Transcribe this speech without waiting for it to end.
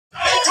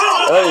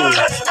Hey,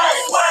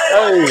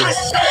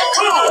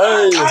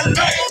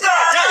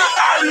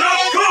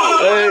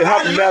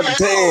 hop about the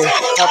pen,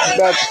 hop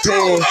about the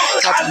pen,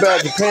 hop about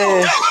the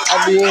pen.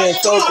 I be in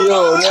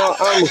Tokyo, now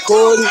I'm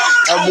recording.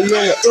 I be in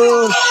the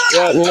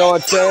yeah, you know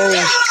what I'm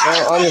saying?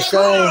 I'm the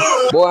same.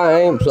 Boy, I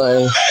ain't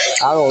playing.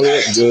 I don't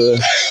look good.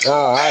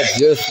 Nah, I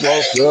just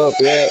woke up,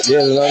 yeah,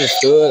 didn't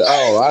understood.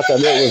 Oh, I thought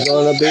it was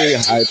gonna be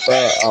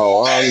hyper.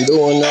 Oh, I'm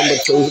doing number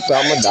 2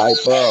 about my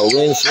diaper.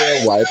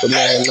 Windshield wiper,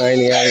 man, I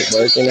ain't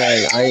working.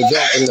 I ain't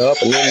jumping up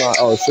and in my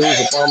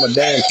shoes up on my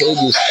damn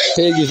piggies.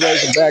 Piggies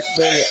racing back up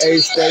in the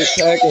A-State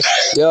packing.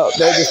 Yup,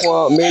 they just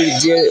want me to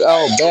get it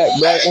all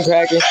back and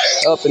cracking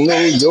up in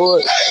New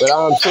York. But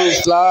I'm too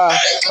fly,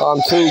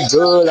 I'm too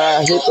good.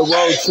 I hit the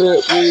road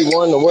trip, we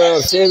won the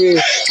World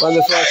Series.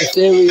 Motherfucking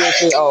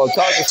serious,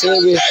 talking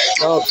serious.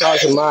 I'm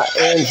talking my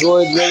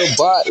Android little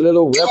bot,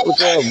 little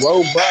replica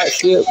robot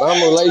ship.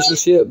 I'm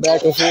relationship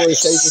back and forth,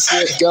 chasing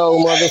shit,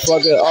 go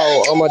motherfucker.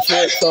 On my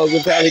trip, so the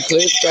tally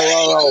clips go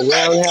all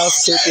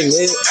roundhouse kicking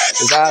it.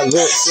 Cause I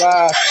look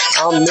fly,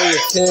 I'm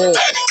militant,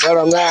 but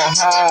I'm not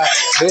high.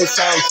 Bitch,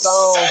 I'm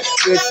stoned,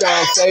 bitch,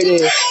 I'm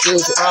faded,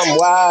 bitch, I'm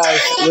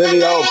wise,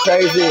 really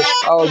crazy,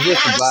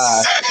 just a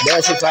vibe.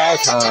 That's it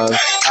 5 times.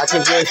 I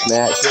can just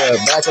match up,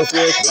 back and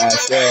forth,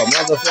 flash up.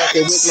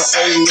 Motherfucker with my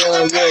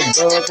alien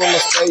little gun from a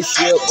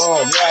spaceship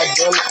on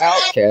goddamn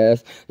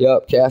outcast.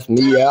 Yup, cast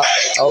me out,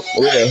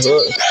 with a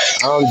hook.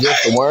 I'm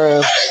just a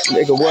worm.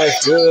 Nigga,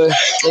 what's good?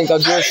 Think I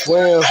just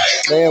swim.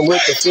 Man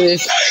with the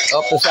fish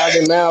up inside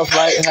their mouth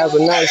like have a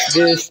nice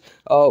dish.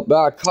 But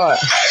I caught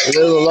a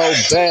little old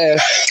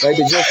bass,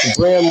 maybe just a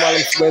brim while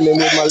I'm swimming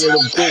with my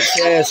little bitch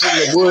ass in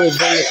the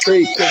woods, in the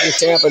creek, cause I'm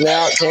camping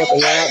out,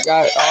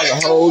 got all the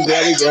hoes,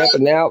 yeah, we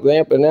ramping out, my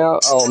battery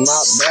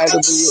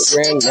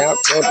ran out,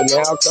 camping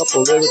out,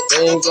 couple little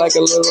things like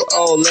a little,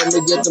 let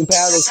me get them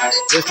paddles,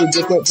 this went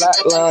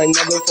flatline,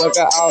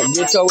 motherfucker, I'll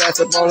get your ass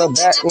up on the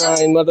back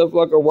line,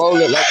 motherfucker,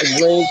 roll it like a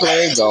green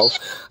plane golf.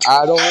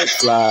 I don't look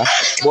fly,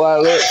 boy, I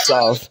look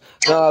sauce.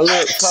 No, I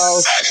look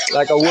close,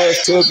 like I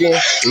was cooking,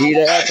 eat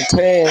it at the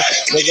pan,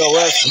 nigga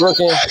was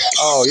brooking,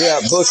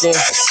 booking,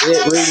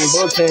 reading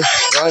booking,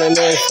 running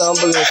and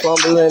stumbling,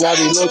 fumbling, I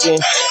be looking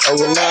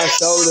over my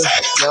shoulder,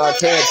 no, I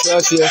can't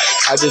trust you,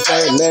 I just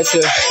ain't met you,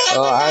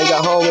 I ain't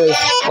got homies,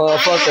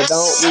 motherfucker,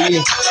 don't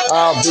we,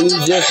 I'll be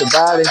just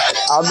about it,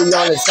 I'll be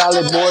on the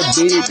solid board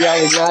beat, y'all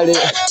ignited,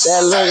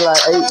 that look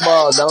like 8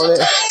 ball, don't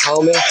it,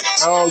 homie,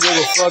 I don't give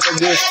a fuck, I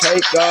just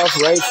take off,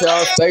 race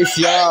y'all,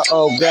 space y'all,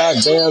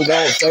 goddamn,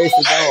 don't face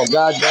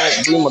God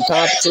don't be my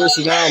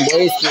competition, I'm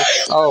wasted.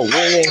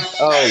 Winning,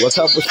 a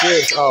couple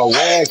shits,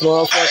 wags,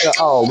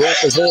 motherfucker,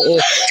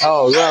 representing,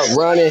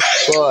 running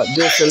for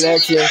this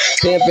selection,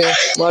 pimping,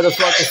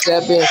 motherfucker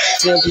stepping,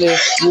 simply,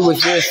 you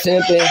was just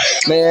simping,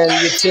 man,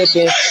 you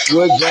tipping,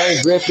 wood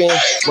grain gripping,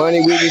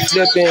 money we be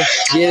flipping,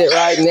 get it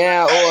right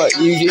now, or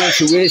use your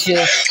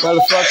intuition,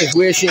 motherfuckers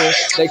wishing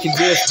they could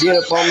just get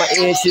up on my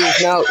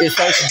inches, now it's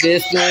social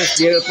distance,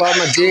 get up on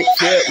my dick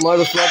tip,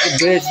 motherfucker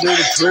bitch, do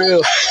the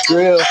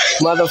drill,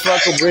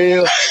 motherfucker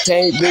real,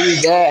 can't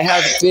believe that,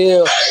 how's it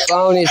feel,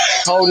 phonies,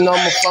 holding on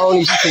my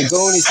phonies, you can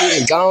goonies,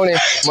 getting goning,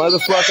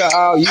 motherfucker,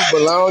 you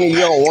baloney,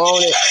 you don't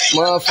want it,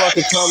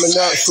 motherfucker coming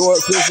up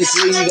short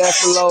physically,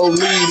 that's below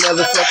me,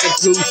 motherfucker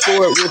too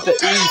short with the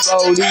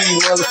E4D,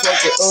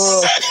 motherfucker,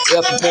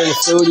 up in the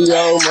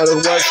studio,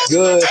 mother what's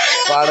good,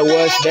 father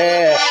what's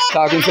bad,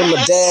 talking to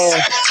my dad,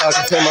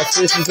 talking to my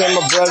sisters and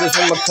my brothers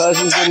and my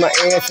cousins and my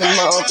aunts and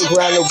my uncles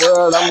around the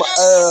world, I'm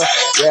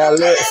yeah,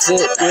 let's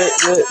sit with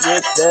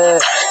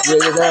that.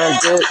 Get it on,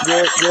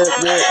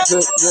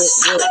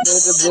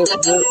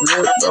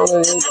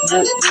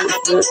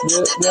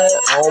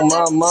 on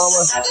my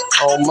mama,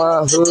 on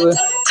my hood,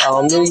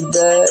 call me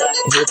back,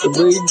 hit the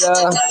breathe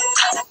down.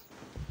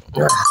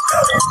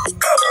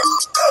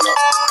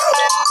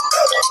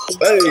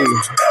 Hey,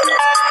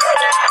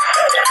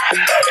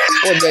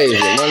 what day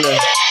is it, Monday?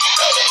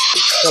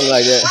 Something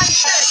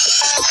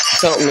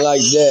like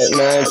that,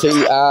 man.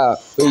 T.I.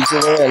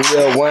 featuring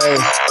Lil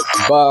Wayne,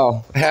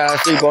 Ball. How I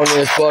sleep on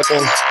this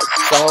fucking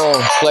song.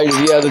 Played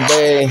it the other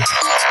day.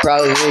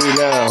 Probably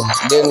now.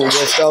 Didn't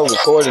just go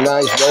record a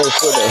nice verse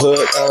for the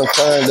hook. I'm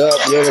turned up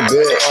a little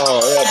bit.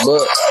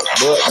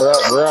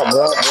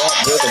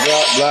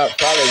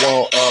 Probably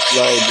won't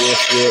upload this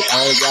shit.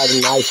 I ain't got a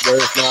nice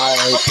verse, no, I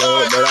ain't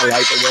playing it, but I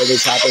like the way they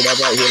chop it up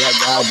right here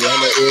like goddamn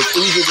it. It's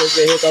easy just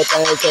to hit those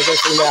things, cause they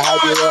seem to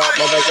hype you up.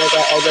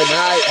 Motherfucker,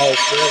 overnight,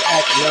 good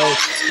acting on.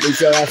 Beat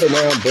your ass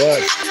around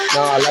butt.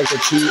 No, I like the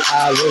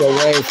T.I. Lil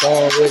Wayne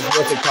song.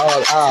 What's it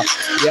called?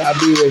 Yeah, I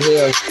be with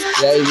him.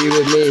 Yeah, he be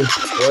with me.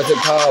 What's it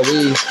called?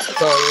 We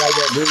something like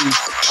that breeze.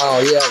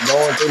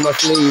 Going through my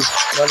sleeves.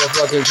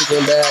 Motherfucking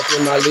kicking back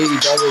in my lead.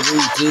 Double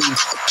VG.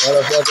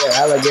 Motherfucking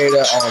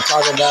alligator.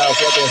 Talking about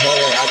fucking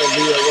hunter. I can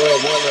be a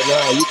world wonder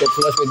now. You can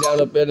flush me down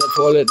up in the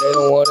toilet. They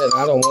don't want it.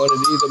 I don't want it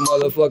either.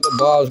 Motherfucker,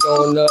 balls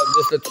going up.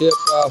 Just a tip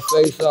off.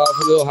 Face off.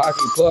 A little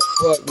hockey puck.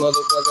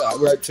 Motherfucker, I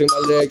right to my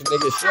legs.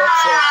 Nigga, shut.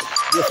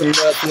 Get some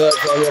nuts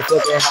on your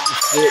fucking hockey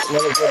stick.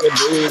 Motherfucker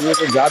dude with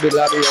a gobby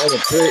lobby on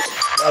the trick.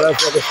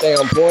 Motherfucker stay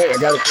on point. I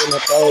gotta clear my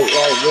throat.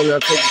 Like when I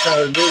take the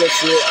time to do that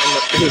shit, I'm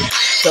a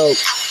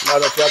choke.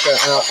 Motherfucker,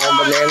 I'm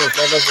bananas.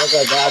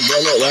 Motherfucker,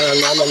 goddamn it.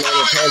 Round I'm a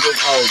tangent.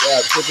 Oh,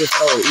 God, put this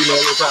oh. Even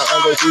every time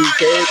I'm going to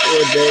cake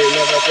or day.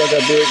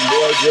 Motherfucker, big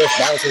boy just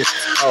bouncing.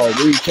 Oh,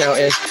 we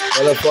counting.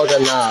 Motherfucker,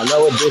 nah,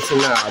 no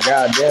addition, nah.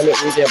 God damn it,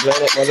 we can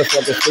blame it.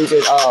 Motherfucker,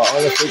 stupid. Oh, on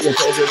the freaking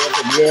table once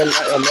again.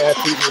 Not a math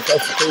teacher,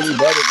 substituting,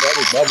 bubble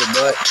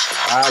butt.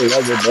 I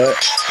love it, but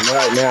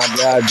right now,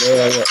 god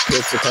damn it.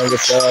 Picture come to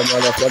shove.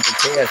 Motherfucker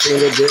can't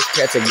seem to just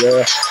catch a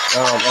girl.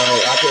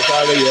 I can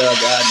follow you,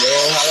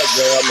 goddamn, holla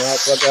girl.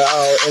 Motherfucker,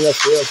 out in the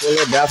field full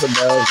of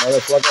daffodils.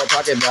 Motherfucker,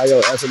 pocket dial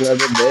your ass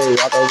another day.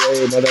 Walk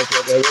away,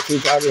 motherfucker, what you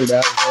talking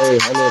about?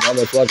 Hey, homie,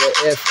 motherfucker,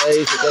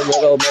 S.A. to the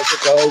middle of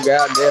Mexico.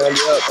 Goddamn,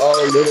 yup,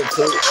 all little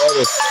two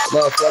others.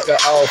 Motherfucker,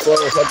 all for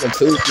fucking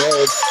two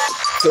marriage.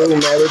 2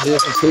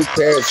 marriages and 2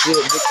 pairs of shit.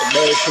 Get the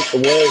birds, took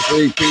the words,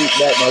 repeat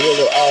back my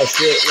little all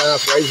shit. Line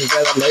phrases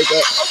that I make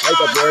up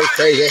words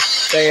crazy.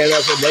 Staying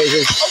up for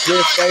days.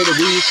 Just stay the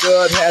week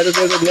up, had a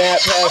little nap,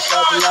 passed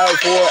out the night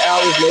 4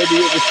 hours. Maybe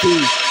it was 2,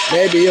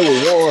 maybe it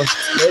was 1,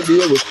 maybe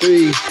it was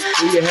 3.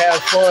 We can have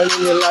fun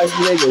in your life,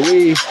 nigga.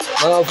 We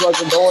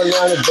motherfucker going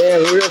down the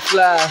damn real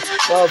fly.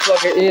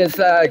 Motherfucker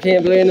inside,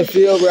 can't play in the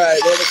field right.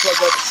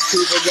 Motherfucker,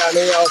 people got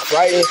me all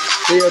frightened.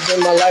 Fear in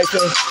my life,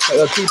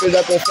 keep it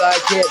up inside.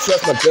 Can't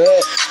trust my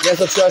gut.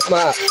 Guess I trust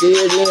my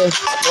spirit in.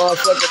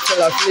 Motherfucker, till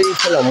I sleep,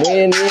 till I'm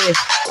winning.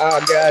 Oh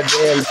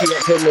goddamn, you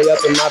can't put me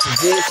up in my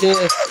position.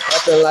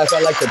 Up in life,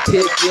 I like to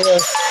pick in.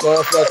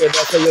 Motherfucker,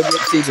 that's how you'll get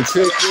see the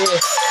trick in.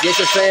 Get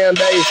your fan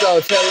base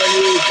all telling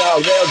you,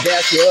 dog, they'll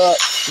gas you up.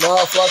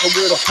 Motherfucker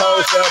with a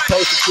post, they'll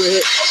post a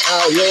quit.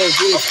 You'll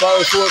get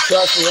exposed for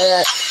trusting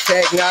that.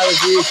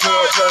 Technology,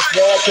 can't trust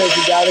that, cause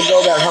you gotta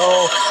go back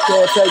home.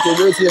 Can't take it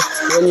with you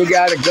when you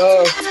gotta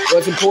go.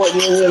 What's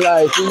important in your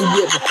life? Do you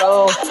get the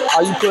phone?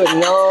 Are you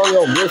putting on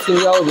your risking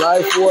your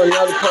life for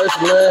another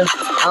person, man?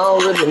 I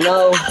don't really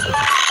know.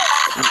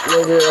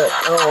 Nigga,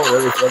 I don't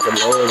really fucking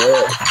know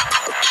that.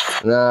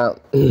 Nah,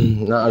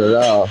 not at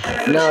all.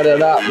 Not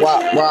at all.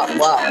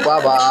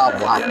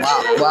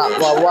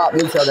 Wop.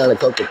 Me tell down the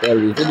coca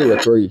batteries. We do a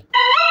 3.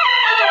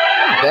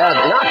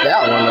 Not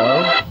that one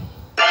though.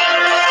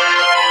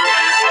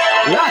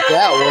 Not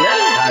that one. That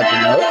ain't hot to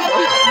know. Not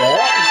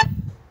bad.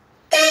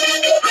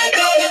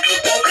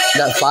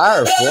 That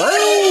fire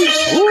flame.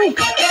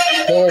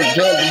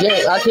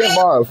 I can't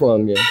borrow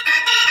from you.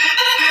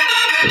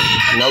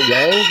 No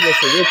games,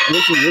 Mr.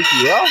 Ricky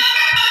Ross.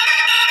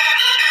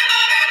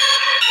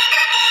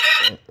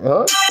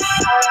 Huh?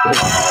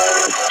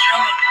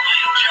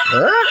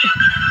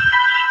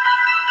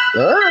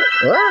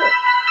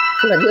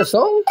 Can I get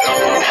some?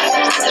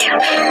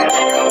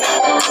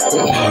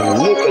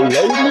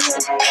 Nickelodeon?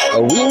 A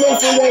remix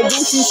of that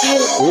Gucci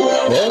shit?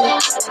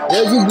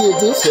 Where'd you get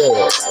this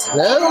at?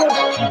 No?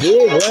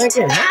 Big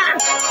ranking high?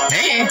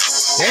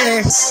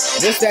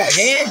 This that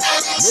hand?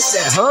 This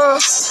that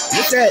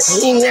This that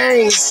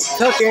yang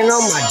tucking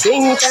on my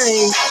ding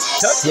thing.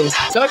 Tucking,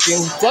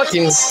 fucking,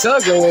 tugging.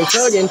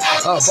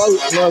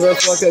 Both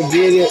motherfucker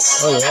get it.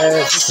 Oh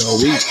yeah, it's a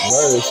weak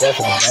word. That's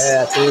a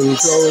bad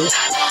intro.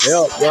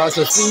 Yep, watch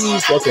the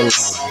seas, fucking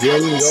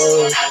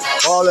dingo.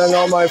 Falling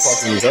on my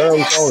fucking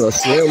germs on a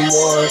slim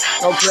one.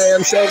 No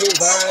clam shovel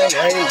vine,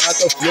 I ain't got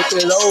to flip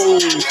it.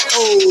 Oh,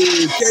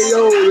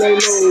 KO, lay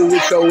low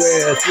with your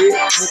ass.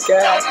 Look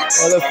out,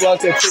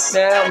 motherfucker, kick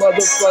down,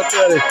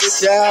 motherfucker,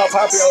 kick out.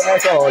 Pop your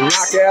ass on,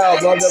 knock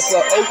out,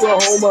 motherfucker,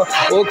 Oklahoma.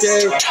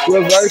 Okay,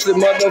 reverse it,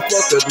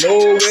 motherfucker, no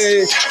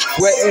way.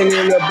 Sweating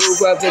in the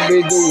booth, I have to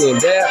be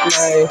doing that,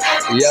 man.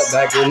 Yep,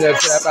 back in the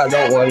trap, I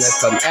don't want to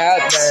come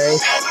out,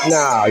 dang.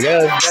 Nah,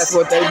 yeah, that's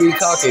what they be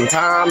talking.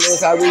 Time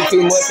is, I read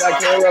too much, I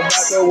care about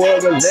the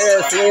world, but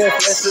less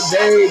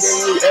today than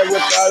you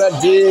ever thought I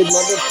did.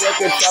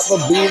 Motherfucker, chop a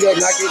beat up,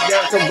 knock it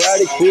down,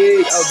 karate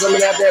quick. I was coming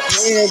out that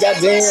plan,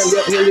 goddamn,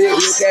 yep, hit it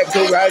with that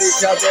karate,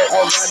 chop that,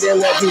 oh goddamn,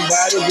 that two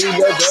body, be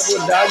the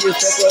double doggy,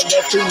 step up,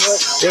 that's too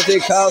much. What's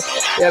it cost?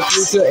 That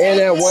Future and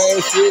that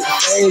Wayne shit,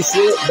 same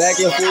shit, back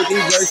and forth,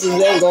 these verses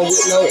ain't gon'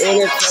 get no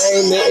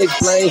entertainment,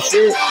 explain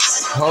shit.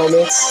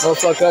 Homie,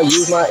 motherfucker,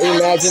 use my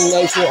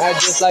imagination, I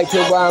just like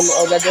to rhyme,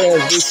 oh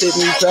goddamn, this shit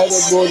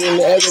incredible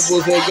than the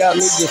edibles, they got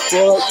me just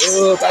fucked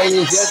up, I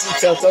ain't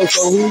just a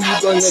so who you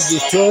gonna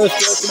just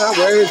trust my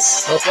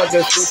words,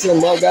 motherfucker, switch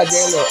them up,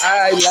 goddamn,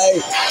 I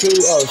like to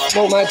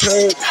smoke my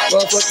turd,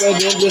 motherfucker,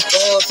 then just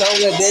on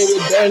that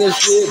David Banner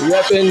shit,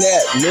 reppin'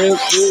 that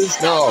Memphis,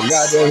 no,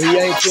 goddamn, he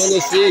ain't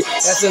Tennessee,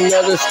 that's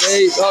another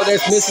state, oh,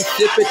 that's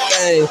Mississippi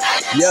thing,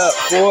 yup,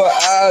 4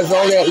 eyes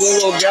on that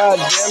little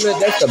goddamn it,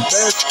 that's the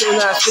best thing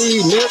I see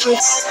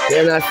Memphis?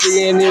 Can I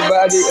see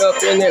anybody up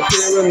in that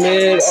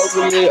pyramid?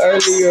 Openly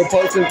earlier,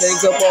 posting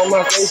things up on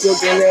my Facebook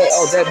and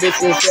that bitch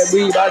that said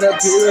we by the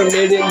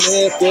pyramid in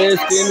Memphis,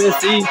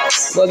 Tennessee.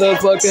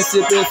 Motherfucking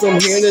sipping some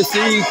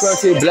Hennessy,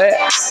 crunchy black.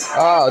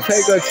 Oh,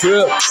 take a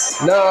trip.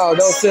 No,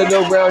 don't sit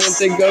around and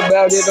think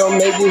about it. Don't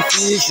make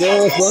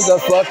decisions,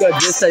 motherfucker.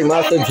 Just take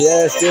my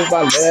suggestions,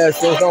 my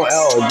lessons. Don't,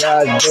 oh,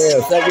 goddamn.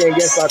 Second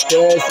guess my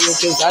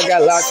questions, cause I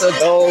got lots of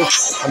those.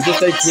 I'm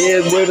just a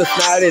kid with a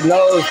snotty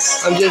nose.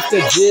 I'm just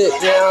a jit,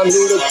 yeah, I'm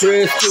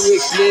ludicrous, too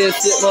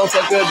explicit,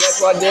 motherfucker.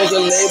 That's why there's a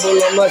label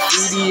on my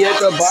CD at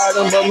the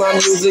bottom, but my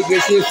music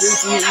is shit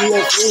freaky. You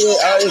ain't seen it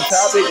out of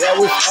topic. I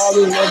was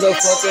always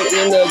motherfucker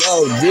in the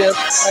gym,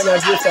 and I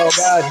just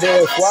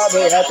goddamn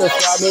swabbing after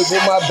swabbing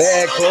with my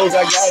bag clothes.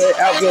 I got it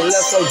out good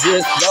left, so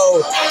just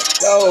go.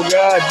 Oh,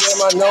 goddamn,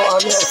 I know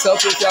I'm not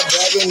selfish. I'm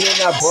bragging and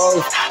I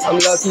boast. I'm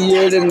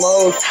luckier than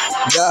most.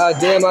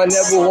 Goddamn, I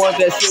never want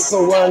that shit to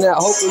run out.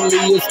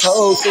 Hopefully it's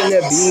toast and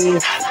that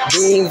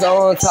beans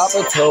on top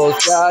of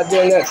toast.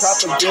 Goddamn, that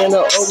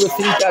Tropicana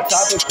overseas got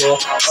topical.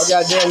 Oh,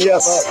 goddamn,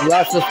 yep,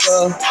 lots of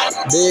stuff.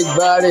 Big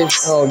body.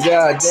 Oh,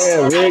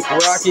 goddamn, Rick,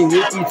 Rocky,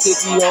 Ricky,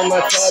 Ticky on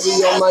my tabby,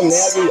 on my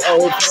navy.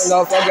 Oh, it turned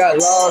off, I got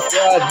lost.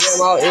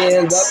 Goddamn, I'll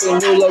end up in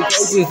new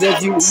locations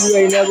that you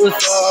ain't never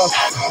saw.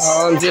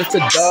 I'm just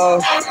a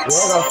dog.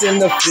 Run off in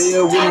the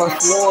field with my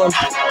swarm.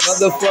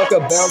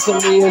 Motherfucker bouncing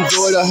me,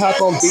 enjoy to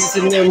hop on beats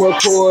and then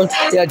record.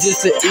 Yeah,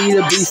 just to eat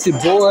a beastie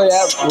boy.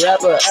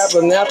 Rapper,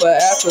 apple, napper,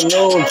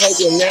 afternoon,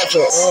 taking naps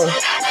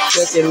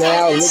checking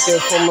out, looking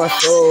for my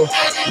soul.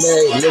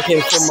 Mate,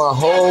 looking for my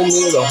whole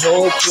meal, the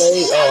whole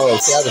plate. Oh,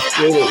 try to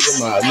split it with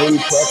my new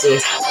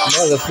puppet.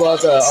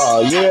 Motherfucker,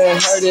 oh, you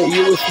ain't heard it,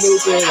 you was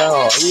snooping.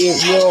 Oh, you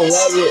don't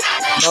love it.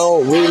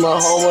 Don't read my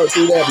homework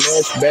through that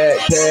mesh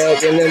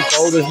backpack and them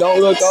folders.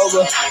 Don't look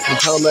over. I'm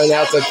coming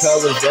out the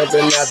covers,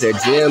 jumping out the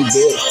gym,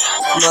 bitch.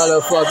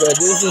 Motherfucker,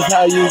 this is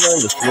how you learn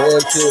to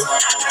swim too.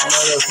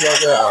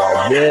 Motherfucker,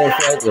 oh, been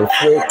fucking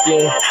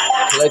freaking.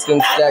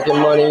 Collecting, stacking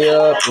money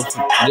up, it's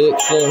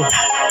addiction.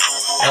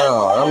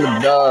 Oh, I'm a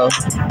dog.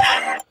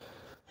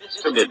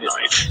 For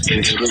midnight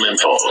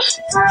instrumentals.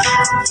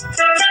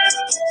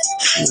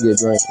 Let me get a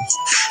drink.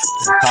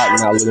 I'm hot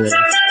now, look at that.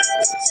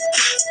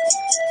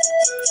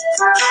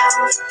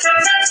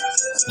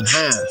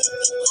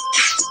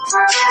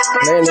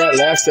 Man, that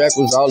last track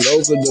was all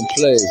over the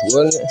place,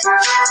 wasn't it?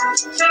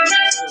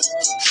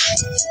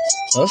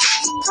 Huh?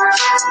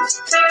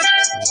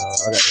 No,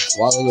 I gotta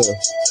swallow this.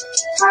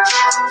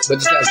 But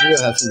this guy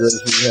will have some drinks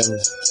we have.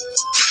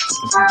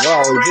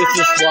 Wow, just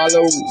to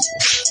swallow.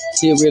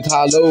 Here with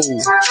hollow.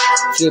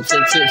 Chips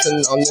and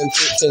on them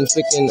chips and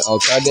flicking.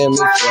 Oh, goddamn,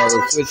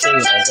 it's switching.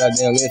 Oh,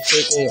 goddamn, it's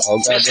flicking. Oh,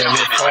 goddamn,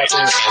 it's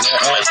talking. Oh,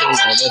 they're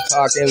acting. Oh, they're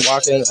talking,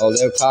 walking. Oh,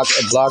 they're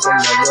cocking, blocking.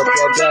 Oh,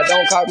 they're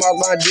don't cock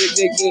my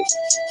dick.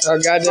 Oh,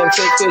 goddamn,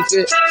 shit.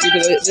 Keep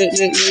it lit. Lit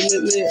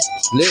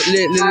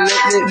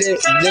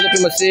up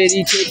in my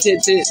city. Tit.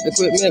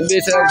 Equipment,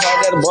 bitch, I'll call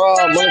that a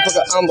bra.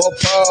 Motherfucker, I'm a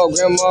Paul.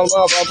 Grandma,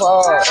 Papa.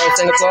 Oh,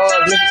 Santa Claus,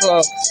 Mr.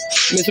 Claus.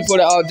 Mr. for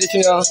the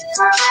audition, y'all.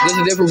 This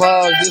a different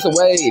pause. This a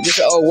wait. This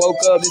a woke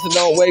up. This a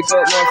don't wake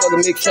up.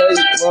 Motherfucker mixtape.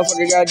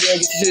 Motherfucker goddamn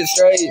get your shit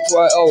straight.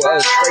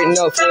 Straighten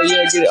up for you.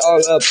 Get it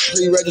all up.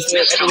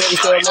 Pre-registered.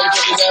 Motherfucker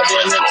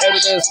goddamn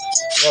evidence.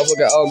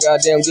 Motherfucker, oh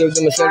goddamn, give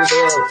them a shut it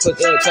up. Put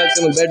them, touch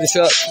them in better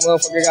shucks.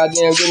 Motherfucker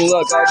goddamn, give them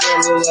luck. Goddamn,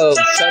 little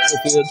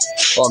shucklefield.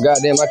 Oh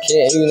goddamn, I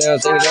can't even now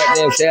think of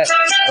goddamn chat.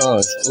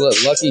 Look,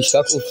 lucky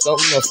shuckle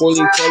something. A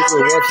 4-leaf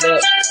clover. What's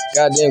that?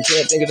 Goddamn,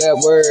 can't think of that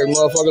word.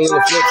 Motherfucker, little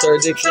flips her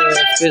addiction.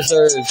 Spits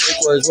her. Sick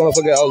words.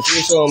 Motherfucker, oh,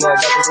 see some.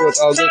 Back and forth,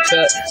 all get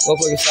cut.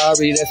 Motherfucker,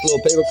 sorry, that's a little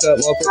paper cut.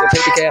 Motherfucker,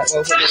 paper cap.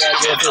 Motherfucker,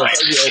 goddamn, feel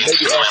crazy. Oh,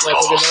 baby ass.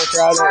 Motherfucker, don't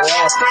cry, don't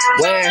laugh.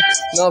 Wah.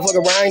 Motherfucker,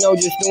 Rhino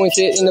just doing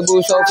shit in the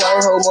booth. So flying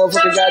hoe.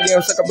 Motherfucker,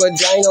 goddamn, suck a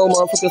vagina.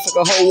 Motherfucker, suck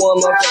a whole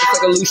one. Motherfucker,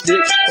 suck a loose dick.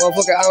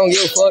 Motherfucker, I don't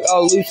give a fuck.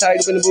 All loose tight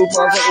up in the booth.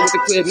 Motherfucker, with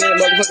the clip, man.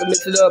 Motherfucker,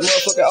 mix it up.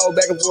 Motherfucker, all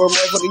back and forth.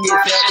 Motherfucker, get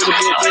snapped with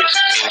a bitch.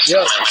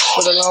 Yup.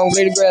 For the long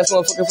blade of grass.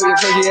 Motherfucker, for your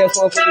crazy ass.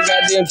 Motherfucker,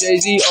 goddamn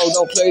Jay-Z. Oh,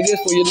 don't play this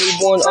for your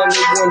newborn,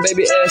 unborn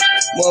baby ass.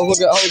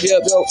 Motherfucker, oh,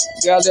 yep, yo.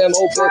 Goddamn,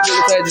 old fuck, with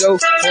a fat Joe.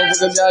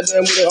 Motherfucker,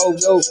 goddamn, with an old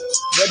Joe.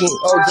 Button,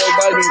 oh, Joe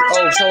Biden.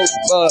 Oh, choke,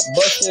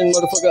 busting.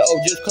 Motherfucker, oh,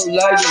 just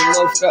colliding.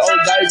 Motherfucker, oh,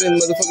 diving.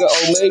 Motherfucker,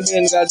 oh, maybe.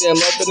 Goddamn,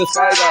 up in the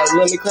sky,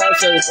 let me cry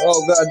surf. Oh,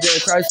 goddamn,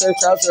 cry surf.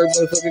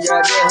 Motherfucker,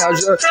 goddamn,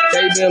 how's your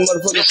day been?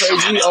 Motherfucker,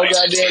 crazy. Oh,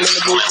 goddamn, in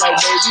the booth like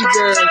baby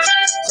girl.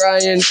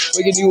 Crying,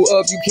 waking you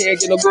up. You can't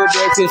get no good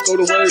breakfast. Go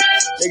to work.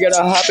 They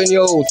gotta hop in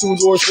your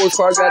 2-door sports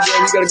car.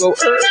 Goddamn, you gotta go.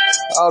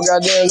 Oh,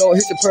 goddamn, don't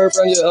hit the perp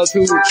on your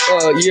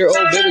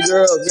 2-year-old baby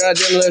girl.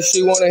 Goddamn, unless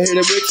she wanna hit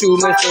it with you,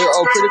 Mr.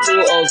 Oh,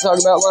 critical. Oh, talk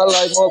about my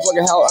life,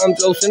 motherfucker, how I'm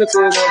so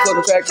cynical.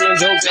 Motherfucker, factory and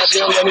jokes.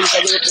 Goddamn, let me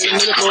take it up in the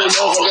medical.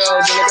 Motherfucker,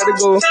 oh, then I gotta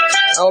go.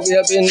 I'll be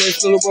up in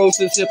this little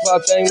roasted hip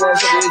hop thing.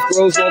 Motherfucker, it's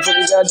gross.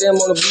 Motherfucker, goddamn,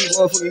 on the beat.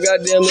 Motherfucker,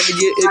 goddamn, let me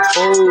get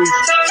exposed.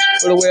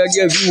 For the way I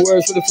give you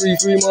words for the free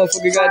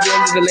motherfucker,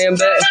 goddamn, to the land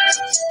back.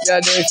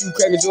 Goddamn, if you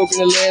crack a joke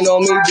in the land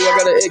on me, do I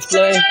gotta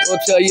explain? Or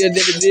tell you that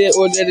it did,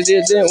 or that it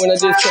didn't, when I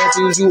just can't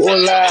choose you or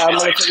lie.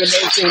 Motherfucker,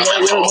 they think no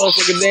work,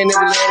 motherfucker, they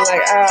never land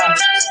like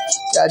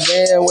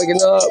goddamn,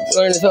 waking up,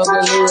 learning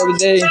something new every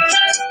day.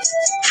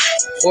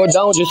 Or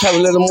don't, just have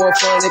a little more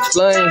fun,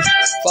 explain.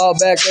 Fall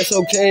back, that's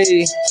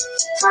okay.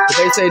 But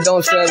they say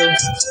don't settle.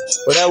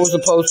 Well, that was the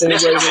post anyway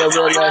that I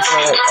read last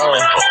night.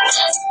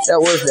 That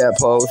was that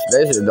post.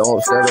 They said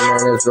don't settle,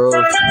 man, it's gross.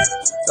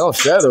 Don't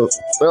settle.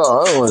 Well,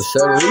 I don't want to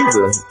settle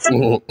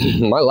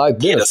either. My life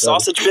Get a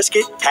sausage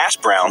biscuit, hash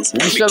browns,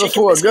 you settle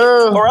for a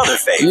girl, or other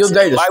faves. You'll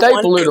date a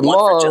staple of the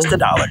mall. Just $1.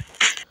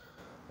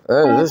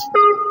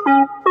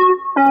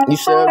 You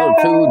settle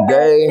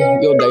today,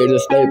 you'll date a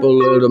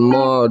staple of the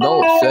mall.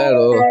 Don't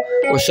settle.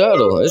 Well,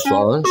 settle. It's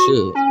fine.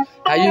 Shit.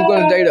 How you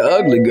gonna date an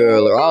ugly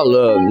girl or all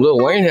of them? Lil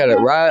Wayne had it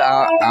right.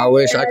 I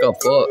wish I could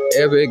fuck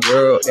every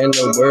girl in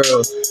the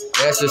world.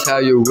 That's just how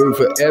you root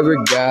for every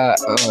guy.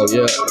 Oh,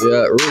 yeah.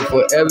 Root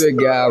for every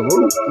guy.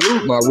 Root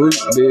my root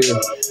beer.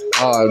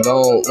 I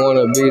don't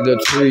wanna be the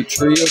tree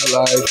of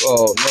life.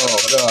 Oh,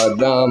 no,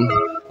 goddamn.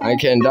 I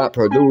cannot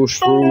produce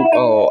fruit.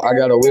 Oh, I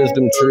got a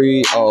wisdom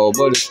tree. Oh,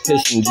 but it's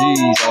pissing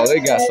G's. Oh, they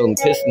got some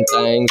pissing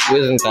things,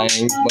 whizzing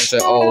things, bunch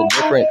of old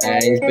different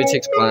things. Bitch,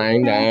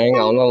 explain, dang,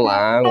 on the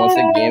line. Once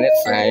again, it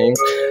sings.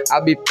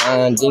 I be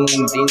fine, ding,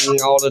 ding,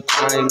 all the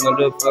time.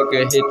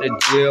 Motherfucker, hit the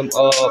gym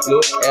up.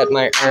 Look at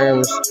my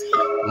arms.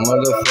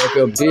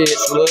 Motherfucker,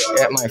 bitch, look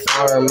at my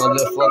farm.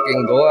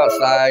 Motherfucking go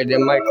outside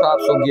and my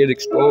crops will get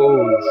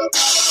exposed.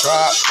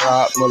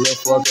 Chop,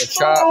 motherfucker,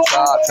 chop,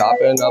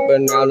 chopping up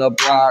and down the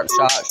block.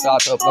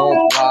 Shot up,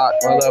 don't block.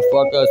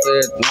 Motherfucker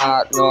said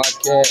knock, no, I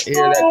can't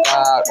hear that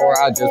thought.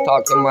 Or I just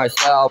talk to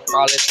myself,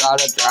 probably try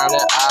to drown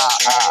it out.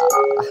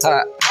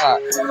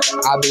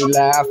 I be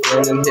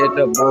laughing and hit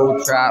the bull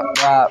trap.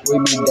 We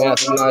be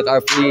dancing on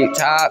our feet,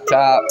 top,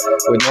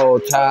 with no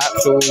top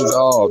shoes.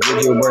 Oh,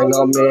 did you bring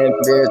them in,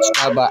 bitch?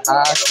 Not by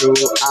I shoot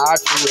an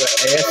SQ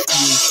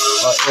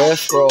or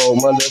escrow.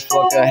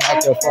 Motherfucker,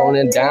 hack your phone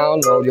and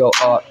download your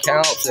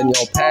accounts and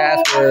your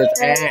passwords.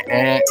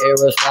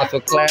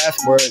 Irresponsible class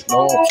work,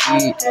 don't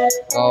cheat.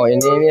 Oh, in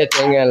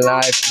anything in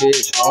life,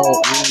 bitch,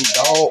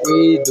 don't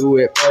we do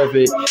it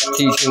perfect?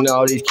 Teaching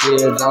all these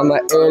kids I'm an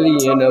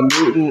alien, a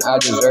mutant, I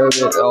deserve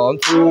it. Oh, I'm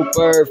too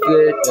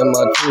perfect, and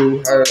my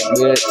true hurt,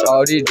 bitch.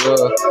 All these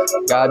drugs,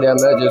 goddamn,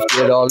 I just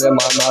get all in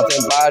my mouth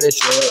and body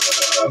shut.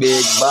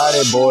 Big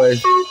body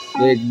boys,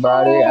 big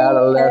body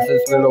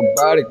adolescents, little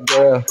body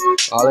girl.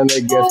 All let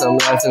me get some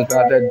lessons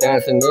about that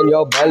dancing in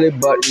your belly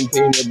button,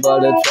 peanut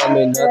butter. Tell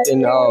me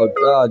nothing. Oh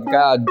God,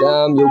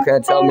 goddamn, you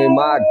can't tell me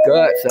my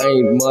guts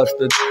ain't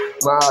mustard.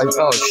 My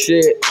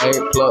shit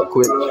ain't pluck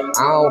quick.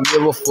 I don't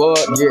give a fuck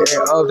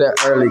getting up that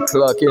early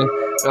clucking.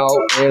 No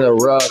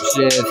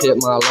interruptions, hit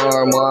my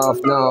alarm off.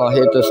 No,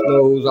 hit the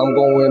snooze. I'm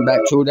going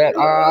back to that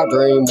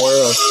dream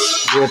world.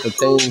 With the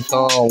theme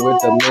song,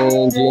 with the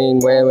mean jean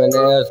wearing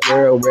ass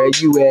girl, where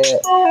you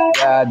at?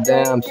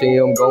 Goddamn, see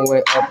them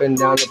going up and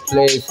down the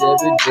place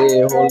every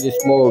day. Holy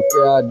smoke,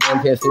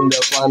 goddamn, can't seem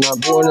to find my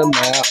border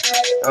map.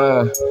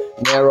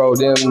 Narrow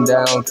them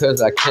down,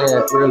 cause I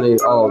can't really,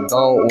 don't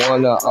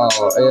wanna,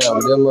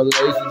 them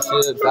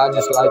relationships, I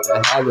just like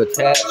to have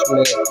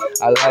attachment.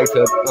 I like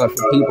to, for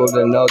people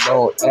to know,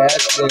 don't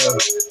ask them,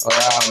 or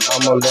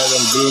I'ma let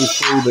them be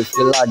free, but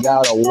still I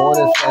got a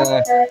warning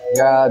sign.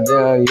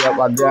 Goddamn, yep,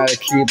 I gotta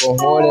keep a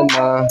horn in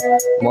mind.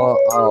 Mom,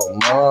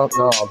 no,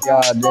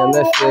 goddamn,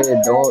 they say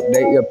don't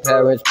date your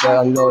parents, but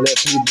I know that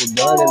people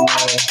done it,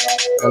 man.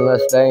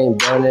 Unless they ain't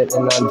done it,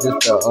 and I'm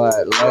just the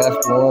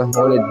last one,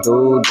 wanted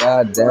dude,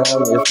 goddamn,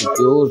 it's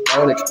confused,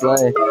 don't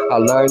explain. I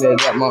learned it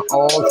at my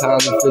own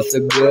time, if it's a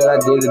good, I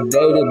did a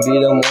day to be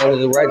them one of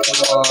the right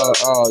tomorrow.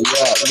 Oh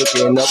yeah,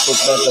 looking up at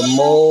the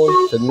moon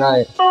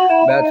tonight,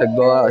 about to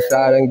go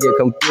outside and get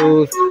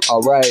confused.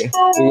 Alright,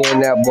 we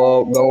in that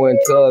boat, going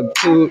tug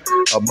toot,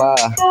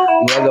 bye.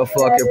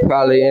 Motherfucker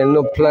probably in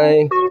the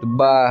plane,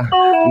 bye.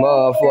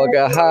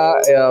 Motherfucker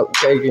high up,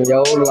 taking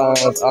your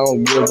lines, I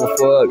don't give a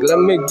fuck. Let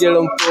me get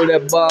them for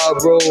that bar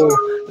roll.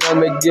 Let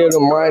me get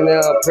them right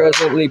now,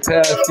 presently,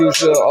 past,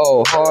 future.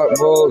 Oh,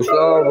 heartbroken,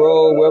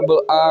 sorrow, where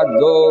will I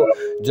go?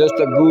 Just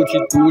a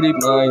Gucci booty,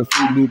 mine,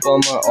 Fruit Loop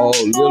on my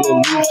little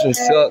loose and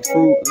shut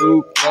Fruit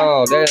Loop.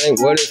 No, that ain't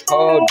what it's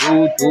called,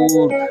 dude.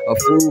 A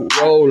fruit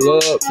roll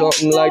up,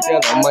 something like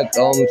that. On my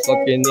thumb,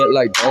 sucking it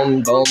like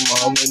dum,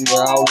 humming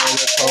where I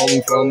wanna come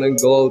from and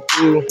go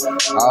through.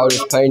 All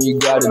this pain, you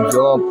gotta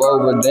jump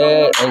over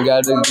that and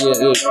gotta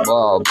get it,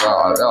 blah.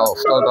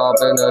 Stuck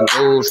up in the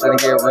douche and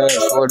get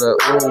rinsed for the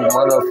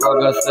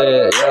motherfucker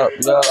said,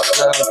 yup,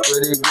 sounds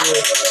pretty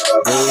good.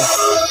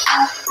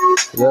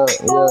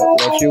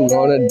 What you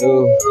wanna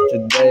do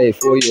today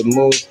before you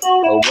move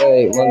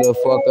away?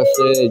 Motherfucker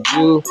said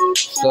you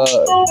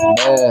suck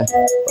bad.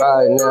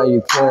 Right now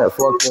you can't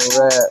fucking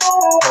rap.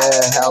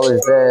 Hey, how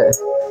is that?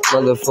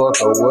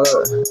 Motherfucker, what?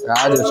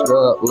 I just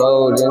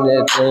upload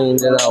anything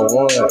that I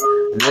want.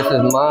 This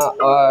is my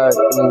art,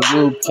 and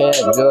you can't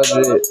judge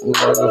it,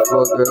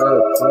 motherfucker.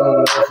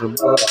 That's a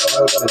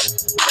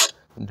bullshit.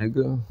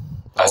 Nigga.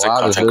 As a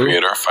content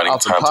creator, finding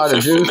time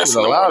to fit fitness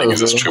in the morning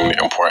is extremely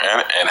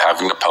important, and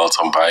having a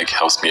Peloton bike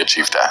helps me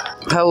achieve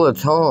that.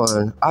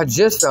 Peloton. I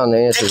just found the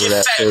answer to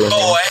that too.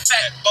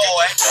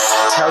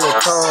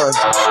 Peloton.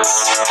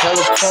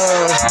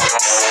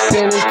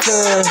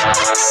 Pennington.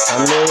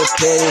 How many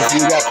pennies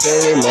you got,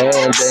 penny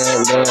man?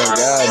 Damn,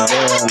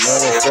 goddamn.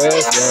 Money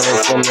fresh, man.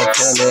 From the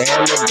penny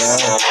hammer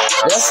down.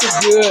 That's a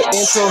good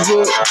intro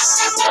hook.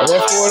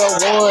 That's what I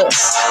want.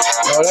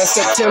 No, that's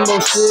that Timbo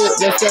shit.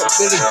 That's that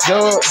bit of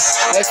junk.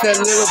 That's that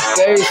little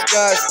bass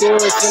got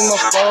storage in my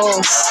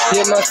phone.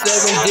 Hit my 7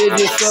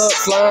 digits up,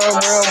 flying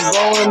where I'm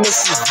going,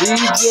 Mrs.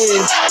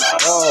 DJ.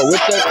 Oh,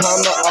 with that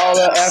comma all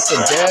after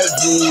that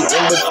G.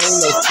 In between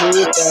those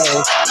two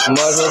things.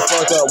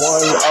 Motherfucker,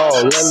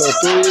 let me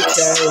 3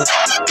 change.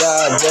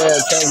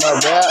 Goddamn, change my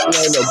rap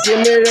name. No, give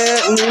me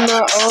that, need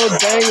my old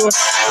dangle.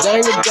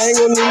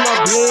 Dangle, need my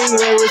bling,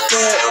 where it's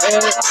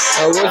at.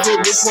 Was it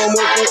this one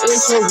with the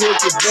intro, with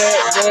the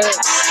back?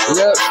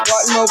 Yep,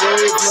 squat my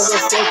ways,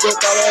 motherfucker,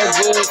 thought I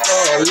just,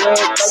 yeah,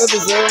 thought it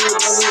was good,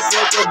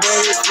 motherfucker, but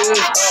it's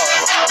just,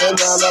 and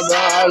down the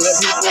bar, I let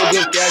people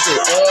just catch it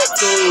up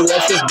too.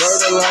 Let's just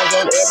burden lines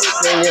on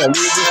everything, yeah,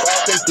 we just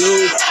all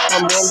confused.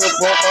 I'm on the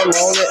fuck, I'm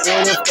on it,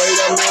 in it, straight,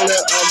 I'm in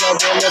it, I'm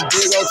on the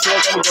big old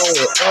truck, I'm going,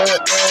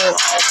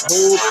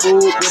 boop,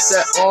 with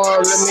that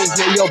arm, let me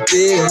hear your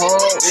big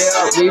horn,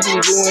 yeah, we be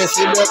doing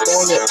shit up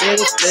on the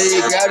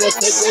interstate, gotta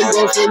take your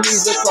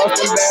groceries across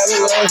the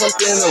battle lines, I'm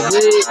feeling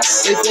weak,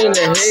 it's in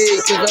the head,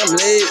 cause I'm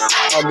late,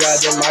 oh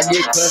goddamn, I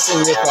get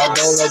cussing if I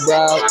don't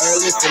arrive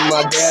early for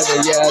my data,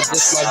 yeah,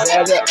 just my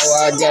data,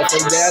 I got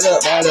some data,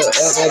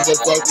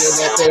 motherfucker,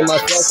 don't pay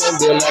myself and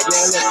be like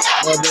Nana,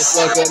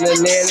 motherfucker, the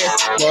nanny,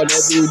 mother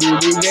do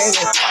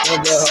nanny,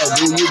 mother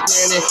do you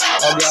canny,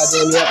 oh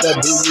goddamn, yep, that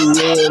do you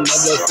in,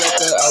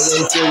 motherfucker, I'll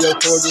into your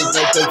quarters,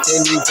 don't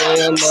continue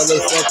saying,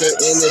 motherfucker,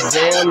 in the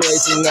jam,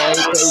 racing, I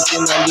ain't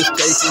patient, I'm just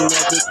chasing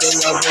everything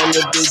I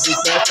wanna do,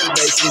 just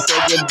masturbation,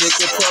 take a dick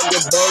and turn the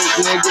boat,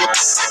 nigga,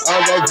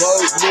 I'm gon'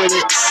 vote with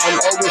it, I'm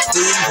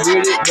overseas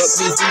with it, but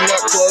please do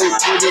not quote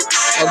with it,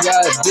 I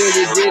got did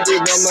it,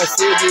 on my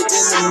city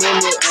in a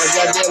minute, I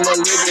got them a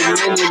little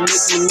minute,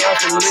 Mickey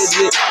Mouse a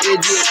midget,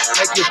 idiot,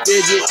 make you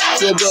fidget,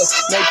 sugar,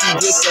 make you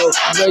just so,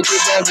 break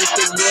it down just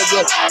a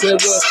little,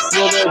 quiver,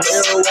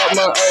 arrow out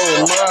my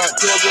own mind,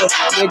 quiver,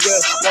 nigga,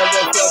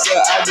 motherfucker,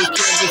 I just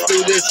can't just do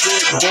this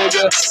shit,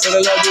 bigger, but I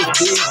love this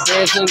beat,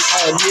 dancing,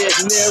 I'll get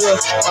nearer,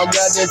 I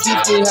got them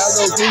teach me how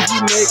those things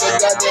you make, I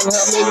got them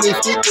how many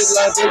stupid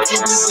life, they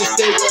keep me just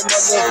take a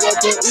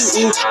motherfucker,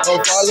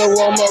 don't follow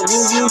all my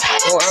rules,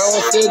 oh, I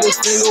don't feel the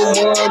single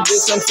one,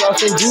 bitch, I'm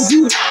saucing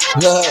juju,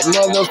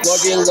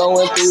 motherfucking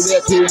going through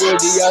that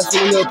puberty, I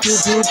seen the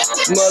poo-poo,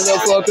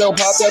 motherfucker,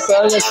 pop that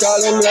fan and shot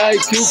him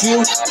like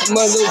pew-pew,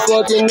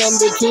 motherfucking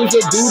number 2's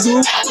a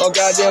doo-doo, oh,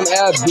 goddamn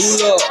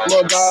Abdullah,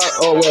 my god,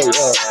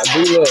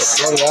 Abdullah,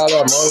 run out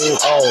of money,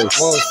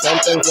 want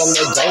something from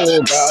the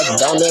jungle, god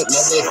damn it,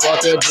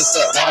 motherfucker, just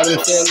that Adam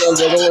Sandler,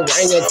 little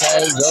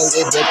orangutan,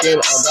 jungle dickin',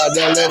 oh,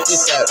 goddamn, that's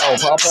just that,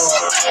 papa,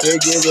 they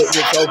give it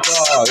with so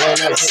far, when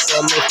I hit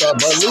from Mr.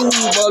 Beluga,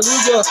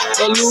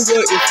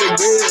 it's a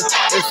good,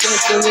 it's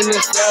something in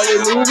this valley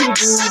movie,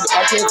 dude,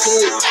 I can't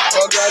take,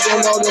 oh,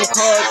 goddamn, all them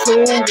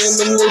cartoons,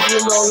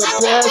 reminiscing on the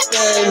past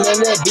thing, man,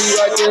 that beat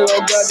right there,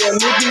 oh, goddamn,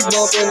 you be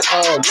bumping,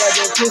 oh,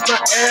 goddamn, kiss my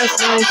ass,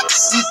 man,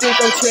 you think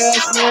I'm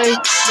trash, man,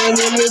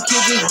 them little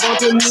kids is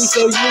bumping me,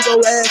 so you go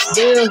ask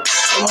them,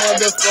 and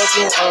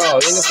motherfucking,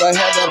 and if I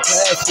had that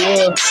pass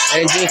them,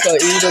 and just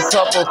eat a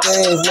couple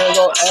things, man,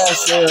 go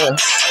ask them,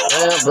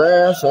 damn,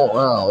 bruh, so,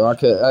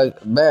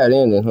 bad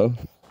ending, huh,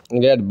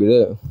 it had to be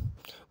that.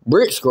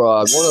 Brick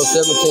Squad,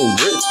 1017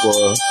 Brick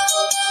Squad.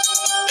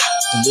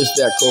 This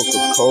that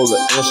Coca-Cola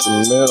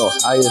instrumental,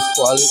 highest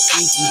quality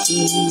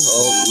TV.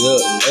 Oh, look,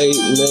 8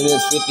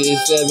 minutes,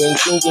 57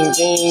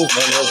 thinking,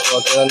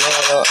 motherfucker,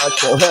 now I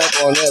can rap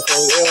on that,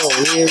 so you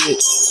don't hear it.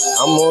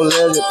 I'm gonna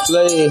let it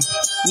play,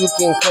 you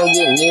can come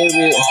get near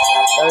it.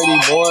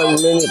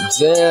 31-minute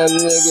jam,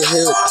 nigga,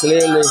 hear it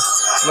clearly.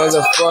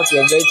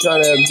 Motherfucker, they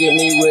tryna get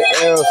me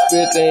with arrow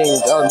spit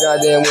things. Oh,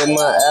 goddamn, with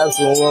my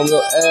Absalom,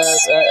 little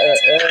ass,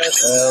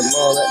 I'm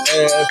on the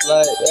ass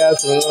like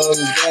Absalom,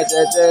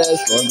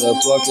 dash.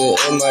 Motherfucker,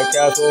 in my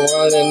castle,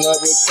 running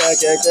up with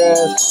khaki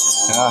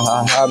ass.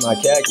 Ha, my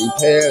khaki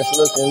pants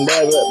looking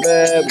bad.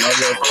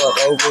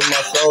 Motherfucker, over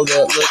my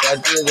shoulder, look, I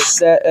did it,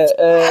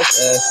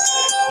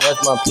 that's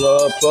my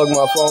plug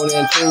my phone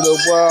into the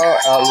wall,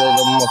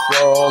 outlet on my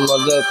floor, on my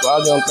lip,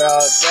 I jump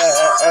out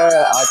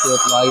that, I can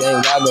fly,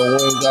 ain't got no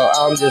wings, so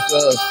I'm just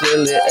a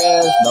silly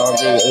ass, dog,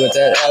 with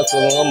that ass,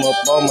 I'm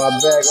up on my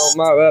back, on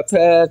my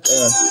path,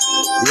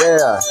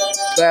 yeah.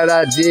 glad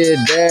I did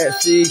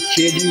that. See,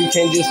 kid, you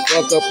can't just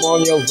fuck up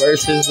on your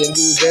verses and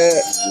do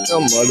that.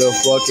 I'm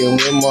motherfucking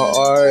with my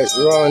art,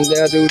 run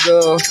down through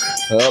the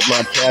up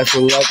my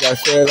castle, like I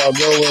said, I'll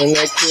go in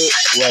that quick.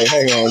 Wait,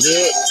 hang on,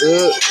 spit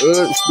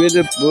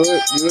it,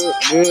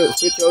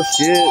 spit your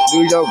shit, do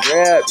your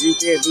rap, you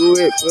can't do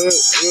it,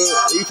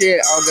 you can't,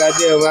 oh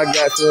goddamn, I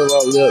got some,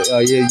 oh look, oh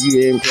yeah,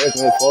 you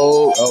impressed me,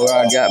 fold, oh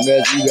I got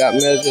measured, you got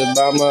measured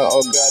by my,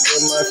 oh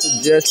goddamn, my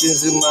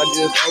suggestions and my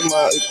just, oh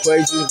my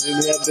equations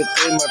and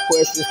everything, my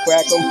questions,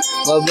 crack them,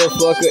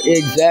 motherfucker,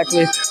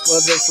 exactly,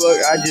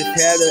 motherfucker, I just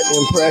had an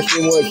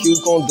impression, what you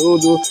gon' do,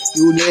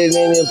 you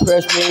didn't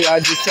impress me, I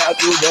just shot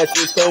through, that's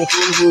just kung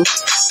fu,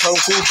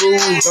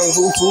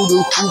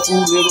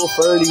 little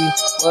 30,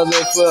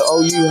 motherfucker,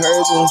 oh you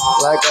heard me,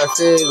 like I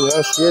said,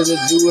 I'm sure to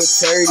do a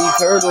 30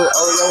 turtle,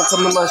 oh don't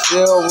come in my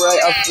shell,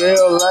 right, I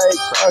feel like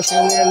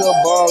crushing in the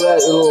ball,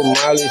 that little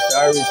Miley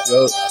Cyrus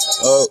joke,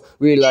 oh,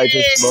 we like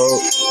to smoke,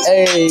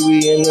 hey,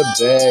 we in the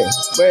bag,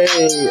 wait,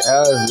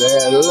 how's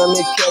that, let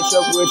me catch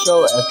up with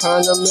your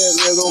condiment,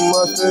 little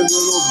mustard,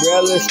 little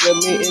relish, let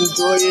me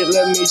enjoy it,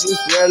 let me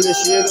just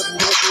relish it, a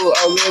pickle,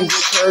 a lemon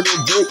turtle,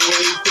 dick,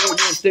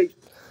 stick.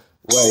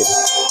 Wait,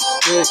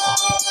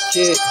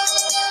 shit,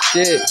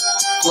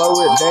 slow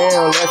it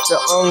down, that's the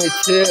only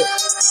tip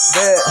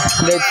that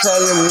they're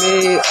telling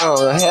me,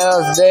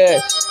 how's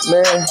that,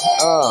 man,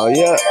 oh,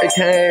 yeah, it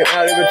came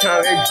out every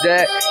time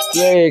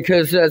exactly,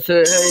 cause that's the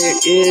way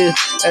it is,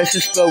 that's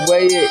just the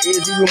way it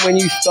is, even when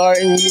you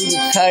starting, you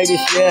the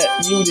tightest, yeah,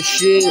 you the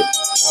shit,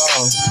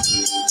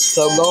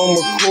 so gon'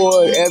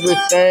 record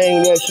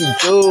everything that you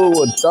do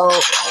or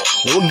don't,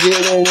 we'll get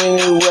it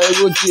anyway,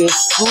 we'll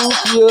just scoop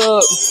you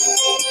up.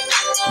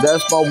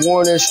 That's my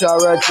warning shot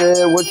right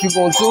there. What you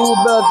gonna do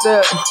about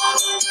that?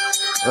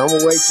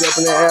 I'ma wake up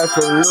in the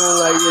afternoon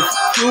like it's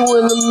 2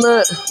 in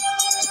the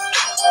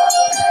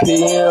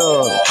PM.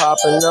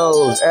 Popping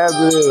nose,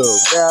 Advil,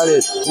 got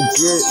it.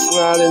 Get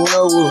sliding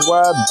nose,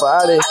 wide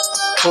body.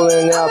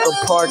 Pulling out the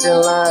parking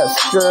lot,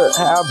 skirt,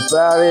 how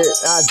about it?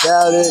 I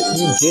doubt it,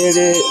 you did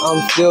it, I'm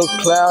still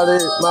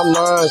clouded, my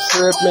mind's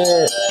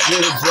tripping,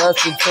 get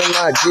adjusted to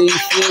my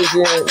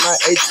decision, my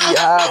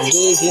HCI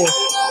vision.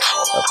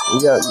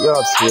 Yeah,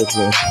 y'all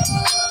tripping.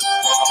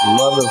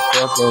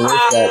 Motherfucking,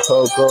 it's that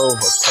Coco,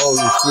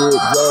 holy shit,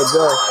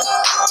 JoJo.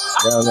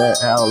 Down that,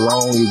 how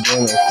long you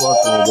been a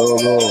fucking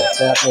go-go,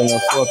 snapping a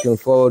fucking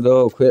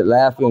photo, quit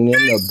laughing in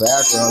the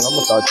background.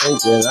 I'ma start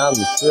thinking I'm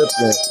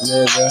tripping,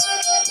 nigga.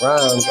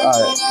 Rhymes,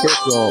 I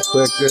kick on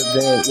quicker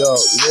than your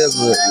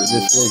liver.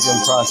 Decision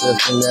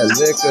processing that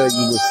liquor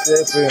you was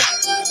sipping.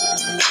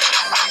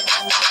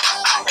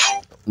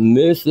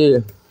 Miss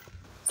it.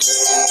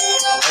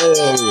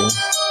 Hey.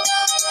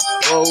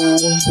 Whoa,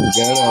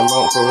 again, I'm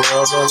out for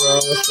love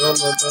around the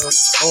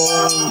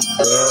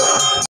summer.